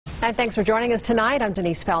And thanks for joining us tonight. I'm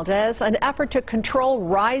Denise Valdez. An effort to control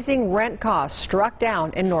rising rent costs struck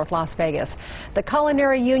down in North Las Vegas. The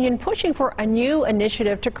Culinary Union pushing for a new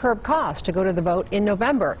initiative to curb costs to go to the vote in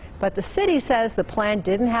November. But the city says the plan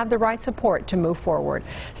didn't have the right support to move forward.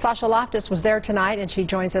 Sasha Loftus was there tonight, and she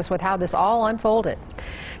joins us with how this all unfolded.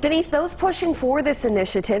 Denise, those pushing for this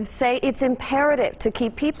initiative say it's imperative to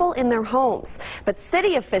keep people in their homes. But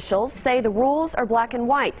city officials say the rules are black and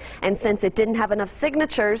white, and since it didn't have enough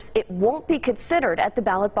signatures, it won't be considered at the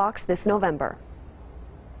ballot box this November.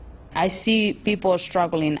 I see people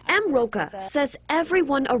struggling. M. Roca says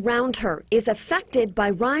everyone around her is affected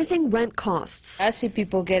by rising rent costs. I see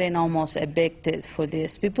people getting almost evicted for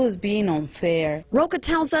this. People is being unfair. Roca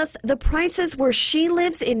tells us the prices where she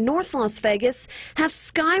lives in North Las Vegas have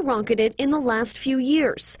skyrocketed in the last few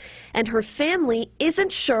years, and her family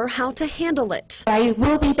isn't sure how to handle it. I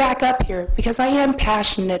will be back up here because I am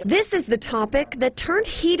passionate. This is the topic that turned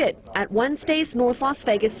heated at Wednesday's North Las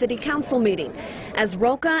Vegas City Council meeting, as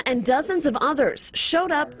Roca and dozens of others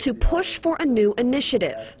showed up to push for a new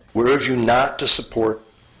initiative. We urge you not to support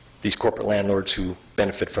these corporate landlords who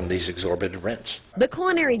benefit from these exorbitant rents. The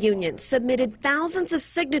Culinary Union submitted thousands of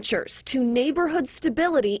signatures to Neighborhood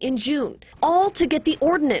Stability in June, all to get the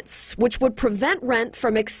ordinance, which would prevent rent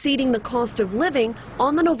from exceeding the cost of living,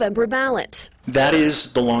 on the November ballot. That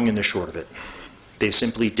is the long and the short of it. They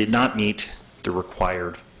simply did not meet the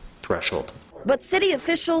required threshold. But city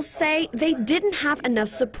officials say they didn't have enough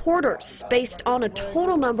supporters based on a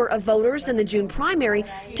total number of voters in the June primary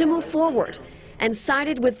to move forward, and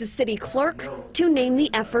sided with the city clerk to name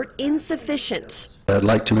the effort insufficient. I'd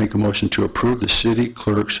like to make a motion to approve the city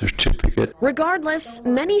clerk's certificate. Regardless,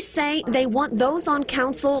 many say they want those on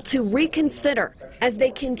council to reconsider as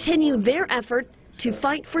they continue their effort to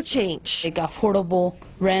fight for change. Like affordable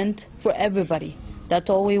rent for everybody.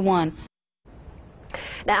 That's all we want.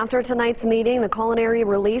 Now, after tonight's meeting, the Culinary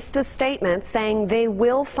released a statement saying they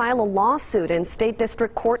will file a lawsuit in State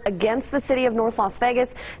District Court against the city of North Las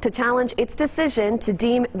Vegas to challenge its decision to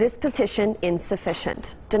deem this petition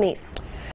insufficient. Denise.